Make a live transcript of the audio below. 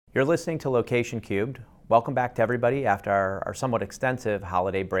You're listening to Location Cubed. Welcome back to everybody after our somewhat extensive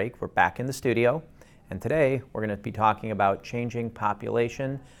holiday break. We're back in the studio, and today we're going to be talking about changing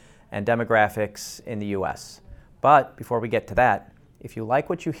population and demographics in the U.S. But before we get to that, if you like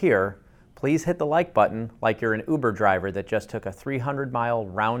what you hear, please hit the like button like you're an Uber driver that just took a 300-mile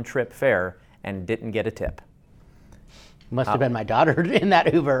round-trip fare and didn't get a tip. Must have been my daughter in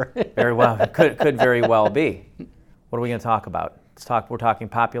that Uber. Very well. Could very well be. What are we going to talk about? We're talking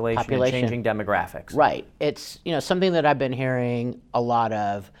population and changing demographics. Right. It's something that I've been hearing a lot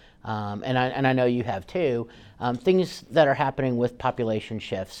of, and I know you have too. Things that are happening with population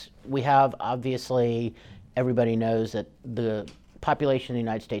shifts. We have, obviously, everybody knows that the population in the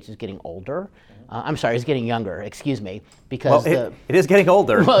United States is getting older. Is getting younger. Excuse me, because it is getting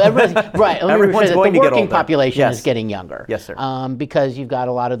older. Well, right. Everyone's going to get older. The working population is getting younger. Yes, sir. Because you've got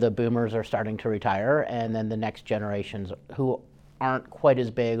a lot of the boomers are starting to retire, and then the next generations who aren't quite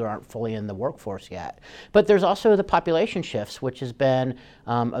as big or aren't fully in the workforce yet. But there's also the population shifts, which has been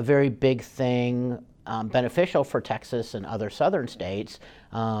a very big thing, beneficial for Texas and other southern states.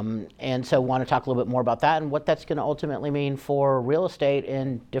 And so want to talk a little bit more about that and what that's going to ultimately mean for real estate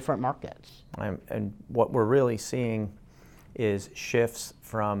in different markets. And what we're really seeing is shifts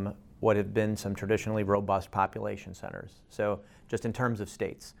from what have been some traditionally robust population centers. So just in terms of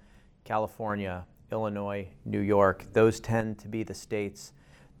states, California, Illinois, New York, those tend to be the states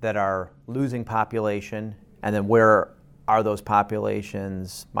that are losing population, and then where are those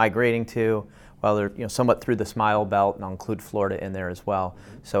populations migrating to? Well, they're somewhat through the Smile Belt, and I'll include Florida in there as well.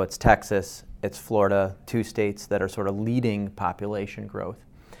 So it's Texas, it's Florida, two states that are sort of leading population growth,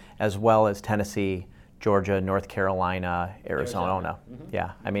 as well as Tennessee, Georgia, North Carolina, Arizona. Mm-hmm.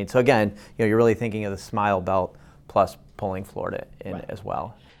 Yeah, I mean, so again, you're really thinking of the Smile Belt plus pulling Florida in as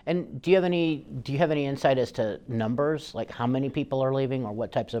well. And do you have any insight as to numbers, like how many people are leaving or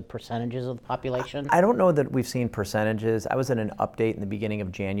what types of percentages of the population? I don't know that we've seen percentages. I was at an update in the beginning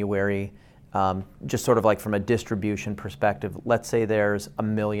of January, just sort of like from a distribution perspective. Let's say there's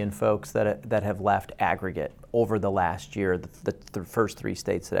 1 million folks that have left aggregate over the last year, the first three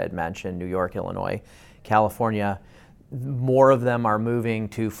states that I had mentioned, New York, Illinois, California. More of them are moving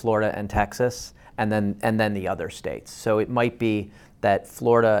to Florida and Texas, and then the other states. So it might be that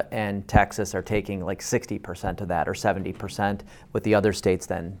Florida and Texas are taking like 60% of that or 70%, with the other states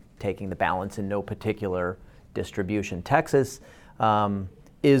then taking the balance in no particular distribution. Texas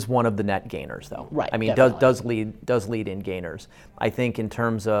is one of the net gainers, though. Right. I mean, does lead in gainers. I think in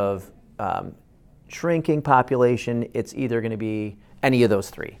terms of shrinking population, it's either going to be any of those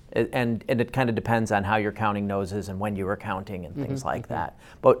three, and it kind of depends on how you're counting noses and when you were counting and things like that.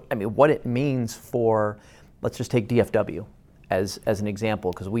 But I mean, what it means for, let's just take DFW as an example,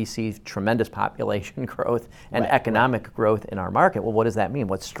 because we see tremendous population growth and economic growth in our market. Well, what does that mean?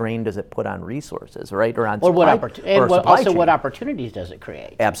 What strain does it put on resources, right, or on supply? What opportunities does it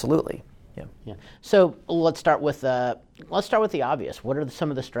create? Absolutely. Yeah. So let's start with the obvious. What are some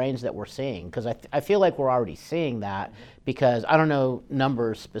of the strains that we're seeing? Because I feel like we're already seeing that, because I don't know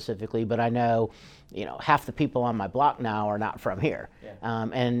numbers specifically, but I know half the people on my block now are not from here,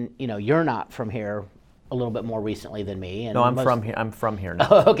 and you're not from here a little bit more recently than me. And no, I'm from here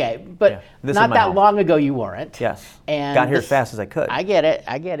now. Okay, but not that long ago you weren't. Yes. And got here as fast as I could. I get it.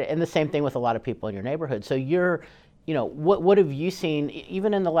 And the same thing with a lot of people in your neighborhood. So what have you seen,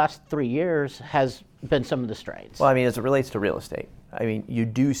 even in the last 3 years, has been some of the strains? Well, I mean, as it relates to real estate, I mean, you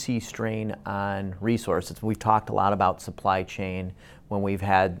do see strain on resources. We've talked a lot about supply chain when we've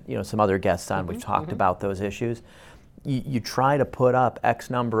had some other guests on. We've talked about those issues. You try to put up X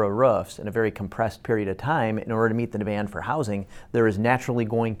number of roofs in a very compressed period of time in order to meet the demand for housing. There is naturally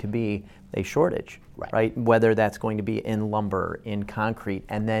going to be a shortage, right? Whether that's going to be in lumber, in concrete,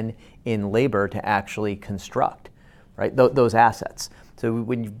 and then in labor to actually construct, right? Those assets. So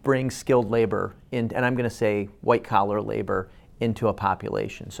when you bring skilled labor in, and I'm going to say white collar labor, into a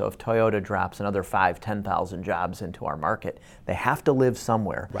population. So if Toyota drops another 10,000 jobs into our market, they have to live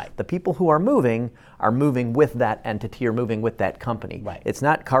somewhere. Right. The people who are moving with that entity or moving with that company. Right. It's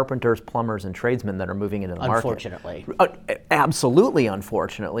not carpenters, plumbers, and tradesmen that are moving into the Unfortunately. market. Absolutely,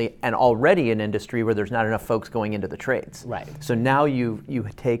 unfortunately, and already an industry where there's not enough folks going into the trades. Right. So now you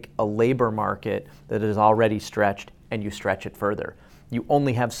take a labor market that is already stretched and you stretch it further. You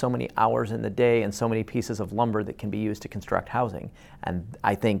only have so many hours in the day and so many pieces of lumber that can be used to construct housing. And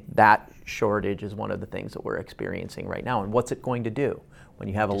I think that shortage is one of the things that we're experiencing right now. And what's it going to do when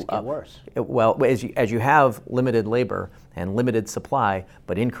you have get worse? Well, as you have limited labor and limited supply,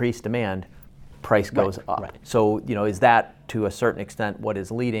 but increased demand, price goes up. right. So, is that to a certain extent what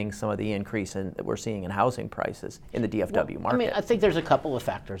is leading some of the increase that we're seeing in housing prices in the DFW market? I mean, I think there's a couple of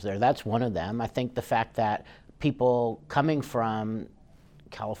factors there. That's one of them. I think the fact that people coming from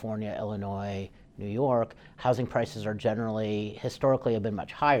California, Illinois, New York, housing prices are generally, historically, have been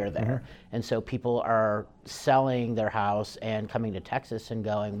much higher there. And so people are selling their house and coming to Texas and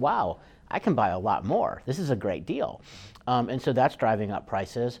going, wow, I can buy a lot more. This is a great deal. And so that's driving up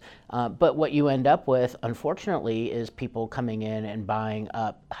prices. But what you end up with, unfortunately, is people coming in and buying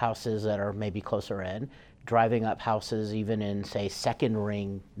up houses that are maybe closer in, driving up houses even in, say, second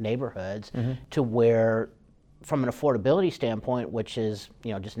ring neighborhoods to where, from an affordability standpoint, which is,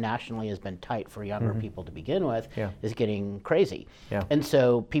 just nationally has been tight for younger people to begin with, is getting crazy. Yeah. And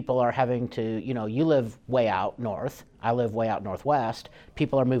so people are having to, you live way out north, I live way out northwest.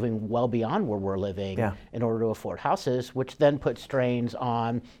 People are moving well beyond where we're living in order to afford houses, which then puts strains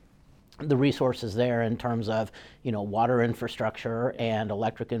on the resources there in terms of, water infrastructure and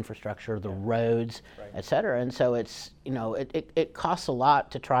electric infrastructure, the roads, et cetera. And so it's, it costs a lot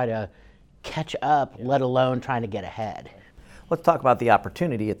to try to catch up, let alone trying to get ahead. Let's talk about the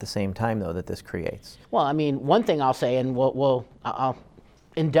opportunity at the same time, though, that this creates. Well, I mean, one thing I'll say, and I'll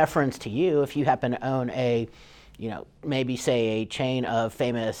in deference to you, if you happen to own a, maybe say a chain of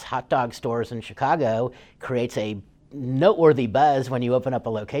famous hot dog stores in Chicago, creates a noteworthy buzz when you open up a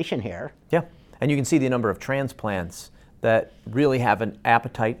location here. Yeah, and you can see the number of transplants that really have an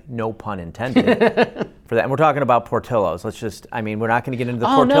appetite, no pun intended, for that. And we're talking about Portillo's. We're not going to get into the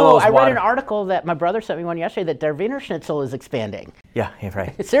Portillo's. I read an article that my brother sent me one yesterday that their Wiener Schnitzel is expanding. Yeah,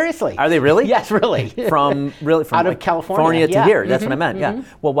 right. Seriously. Are they really? Yes, really. From out of California to here. That's what I meant. Yeah.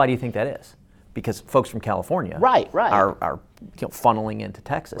 Well, why do you think that is? Because folks from California are funneling into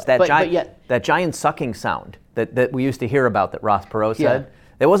Texas. Right. That giant sucking sound that we used to hear about that Ross Perot said,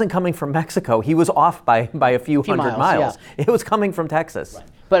 it wasn't coming from Mexico. He was off by a few hundred miles. It was coming from Texas. Right.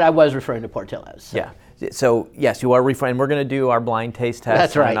 But I was referring to Portillo's. So. Yeah. So, yes, you are referring. We're going to do our blind taste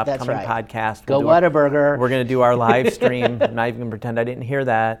test on an upcoming podcast. Go Whataburger. We're going to do our live stream. I'm not even going to pretend I didn't hear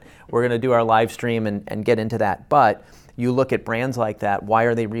that. We're going to do our live stream and get into that. But you look at brands like that, why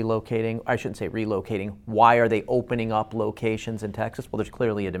are they relocating? I shouldn't say relocating. Why are they opening up locations in Texas? Well, there's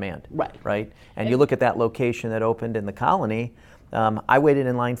clearly a demand. Right? And you look at that location that opened in the Colony. I waited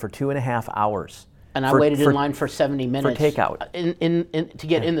in line for 2.5 hours. And I waited in line for 70 minutes for takeout to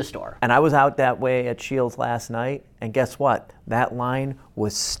get in the store. And I was out that way at Shields last night, and guess what? That line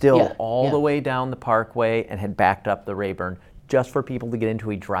was still all the way down the Parkway and had backed up the Rayburn just for people to get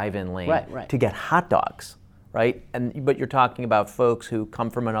into a drive-in lane to get hot dogs, right? But you're talking about folks who come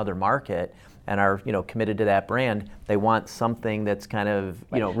from another market and are committed to that brand. They want something that's kind of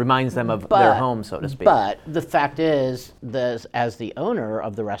reminds them of their home, so to speak. But the fact is, as the owner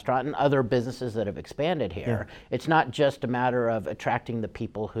of the restaurant and other businesses that have expanded here, it's not just a matter of attracting the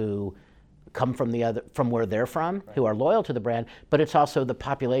people who come from where they're from, who are loyal to the brand, but it's also the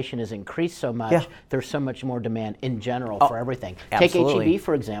population has increased so much. There's so much more demand in general for everything. Absolutely. Take HEB,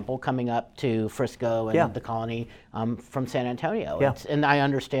 for example, coming up to Frisco and the Colony from San Antonio. And I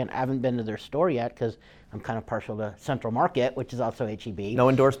understand, I haven't been to their store yet because I'm kind of partial to Central Market, which is also HEB. No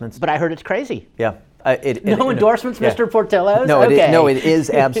endorsements. But I heard it's crazy. Yeah. No endorsements, Mr. Portillo's? No, it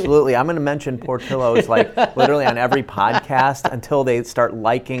is absolutely. I'm going to mention Portillo's literally on every podcast until they start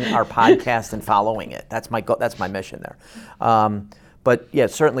liking our podcast and following it. That's my mission there. But yeah,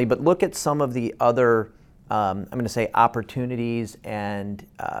 certainly. But look at some of the other, I'm going to say, opportunities and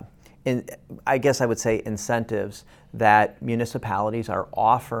I guess I would say incentives that municipalities are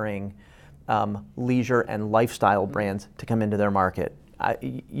offering leisure and lifestyle brands to come into their market.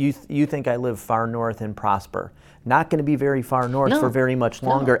 You think I live far north in Prosper. Not going to be very far north for very much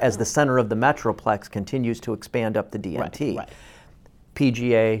longer as the center of the Metroplex continues to expand up the DMT. Right.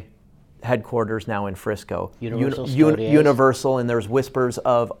 PGA headquarters now in Frisco. Universal, and there's whispers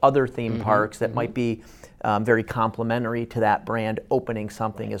of other theme parks that might be very complementary to that brand opening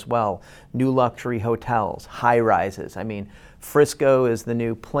something as well. New luxury hotels, high rises. I mean, Frisco is the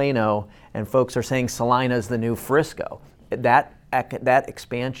new Plano, and folks are saying Salina is the new Frisco. That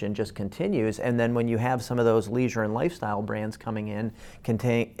expansion just continues, and then when you have some of those leisure and lifestyle brands coming in,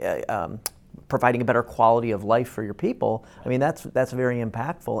 providing a better quality of life for your people, I mean that's very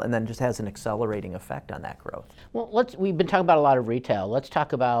impactful, and then just has an accelerating effect on that growth. Well, we've been talking about a lot of retail. Let's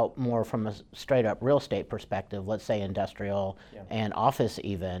talk about more from a straight up real estate perspective. Let's say industrial and office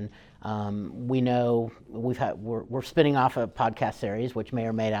even. We know we're spinning off a podcast series, which may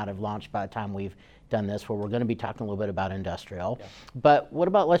or may not have launched by the time we've done this, where we're going to be talking a little bit about industrial. But what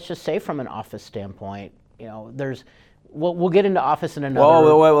about, let's just say from an office standpoint, we'll get into office in another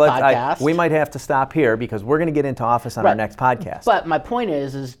podcast. We might have to stop here because we're going to get into office on our next podcast. But my point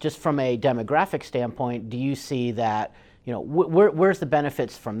is just from a demographic standpoint, do you see that, where's the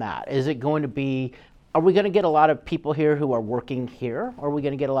benefits from that? Is it going to be, are we going to get a lot of people here who are working here, or are we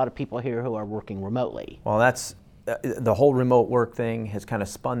going to get a lot of people here who are working remotely? Well, that's the whole remote work thing has kind of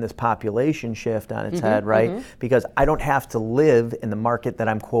spun this population shift on its head, right? Because I don't have to live in the market that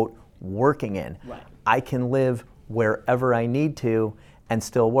I'm, quote, working in. Right. I can live wherever I need to and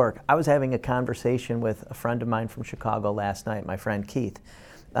still work. I was having a conversation with a friend of mine from Chicago last night, my friend Keith,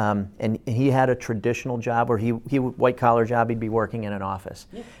 and he had a traditional job where he white collar job, he'd be working in an office.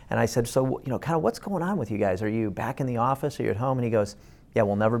 Yeah. And I said, so kind of what's going on with you guys? Are you back in the office? Are you at home? And he goes, yeah,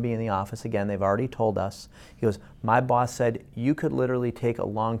 we'll never be in the office again. They've already told us. He goes, my boss said you could literally take a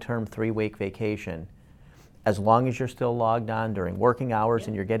long-term 3-week vacation as long as you're still logged on during working hours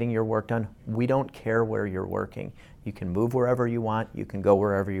and you're getting your work done. We don't care where you're working. You can move wherever you want. You can go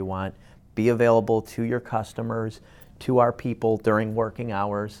wherever you want. Be available to your customers, to our people during working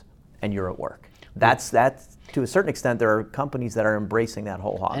hours, and you're at work. That's to a certain extent, there are companies that are embracing that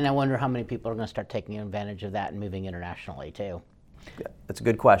whole hog. And I wonder how many people are going to start taking advantage of that and moving internationally too. Yeah, that's a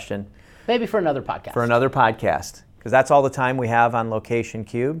good question. Maybe for another podcast. For another podcast, because that's all the time we have on Location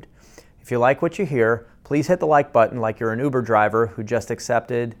Cubed. If you like what you hear, please hit the like button like you're an Uber driver who just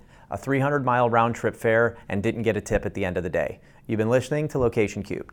accepted a 300-mile round-trip fare and didn't get a tip at the end of the day. You've been listening to Location Cubed.